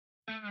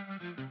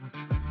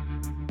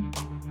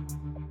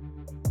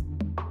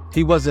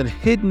He was a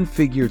hidden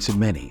figure to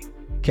many,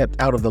 kept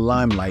out of the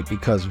limelight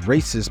because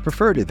racists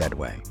preferred it that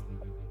way.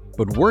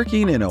 But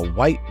working in a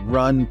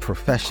white-run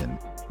profession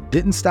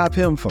didn't stop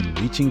him from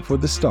reaching for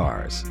the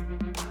stars,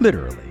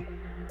 literally.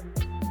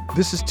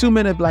 This is 2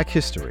 Minute Black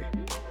History,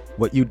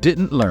 what you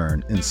didn't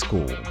learn in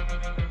school.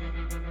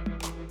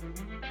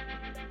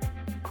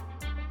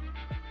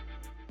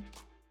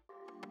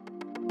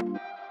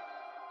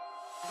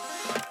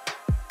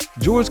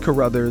 George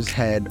Carruthers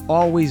had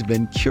always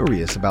been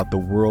curious about the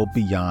world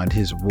beyond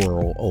his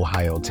rural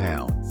Ohio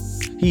town.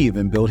 He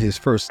even built his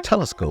first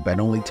telescope at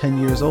only 10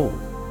 years old.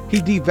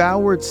 He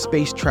devoured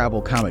space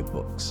travel comic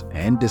books,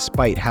 and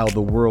despite how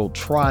the world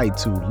tried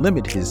to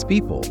limit his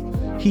people,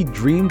 he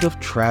dreamed of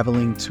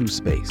traveling to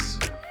space.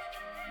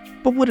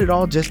 But would it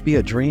all just be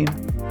a dream?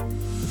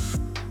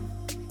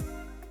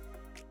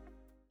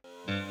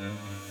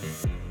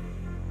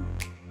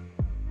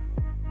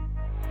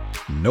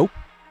 Nope.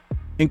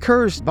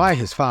 Encouraged by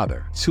his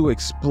father to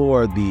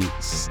explore the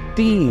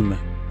STEAM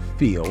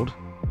field,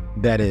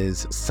 that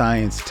is,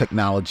 science,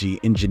 technology,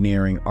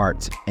 engineering,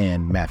 arts,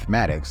 and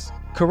mathematics,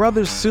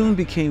 Carruthers soon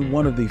became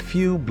one of the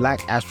few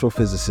black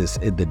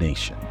astrophysicists in the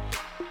nation.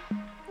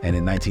 And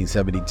in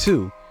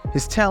 1972,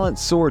 his talent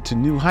soared to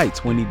new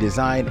heights when he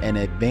designed an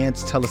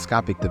advanced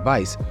telescopic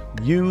device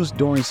used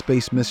during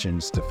space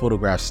missions to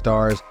photograph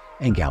stars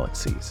and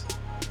galaxies.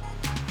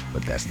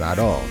 But that's not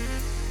all.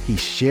 He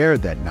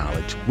shared that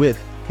knowledge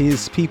with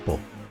his people.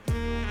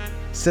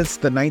 Since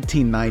the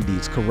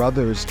 1990s,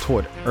 Carruthers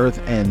taught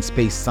Earth and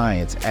space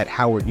science at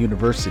Howard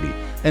University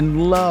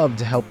and loved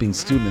helping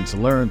students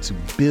learn to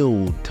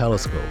build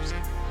telescopes.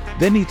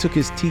 Then he took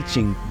his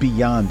teaching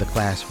beyond the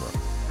classroom.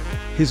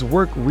 His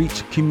work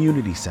reached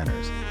community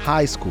centers,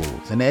 high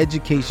schools, and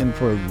education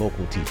for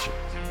local teachers.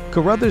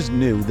 Carruthers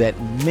knew that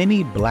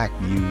many black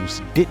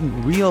youths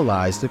didn't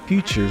realize the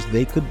futures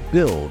they could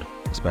build,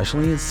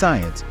 especially in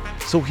science,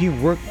 so he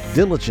worked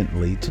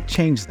diligently to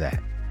change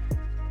that.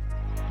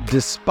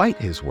 Despite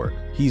his work,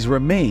 he's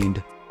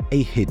remained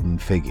a hidden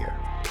figure,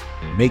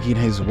 making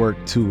his work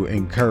to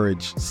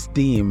encourage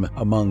STEAM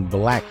among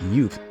black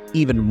youth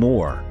even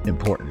more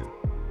important.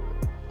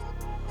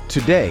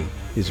 Today,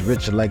 his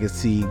rich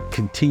legacy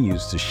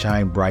continues to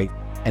shine bright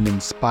and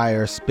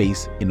inspire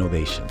space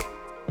innovation.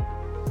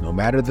 No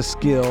matter the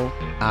skill,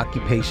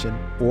 occupation,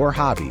 or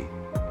hobby,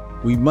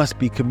 we must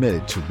be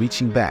committed to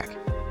reaching back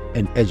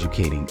and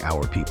educating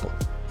our people.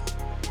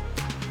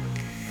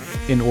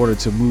 In order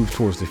to move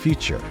towards the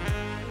future,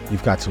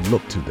 you've got to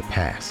look to the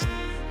past.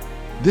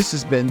 This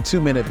has been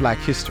 2 Minute Black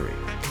History,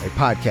 a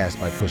podcast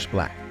by Push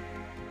Black.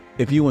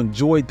 If you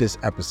enjoyed this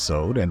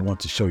episode and want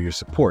to show your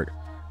support,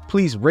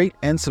 please rate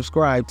and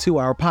subscribe to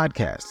our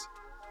podcast.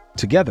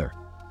 Together,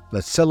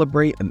 let's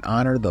celebrate and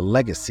honor the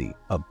legacy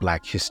of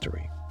Black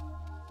history.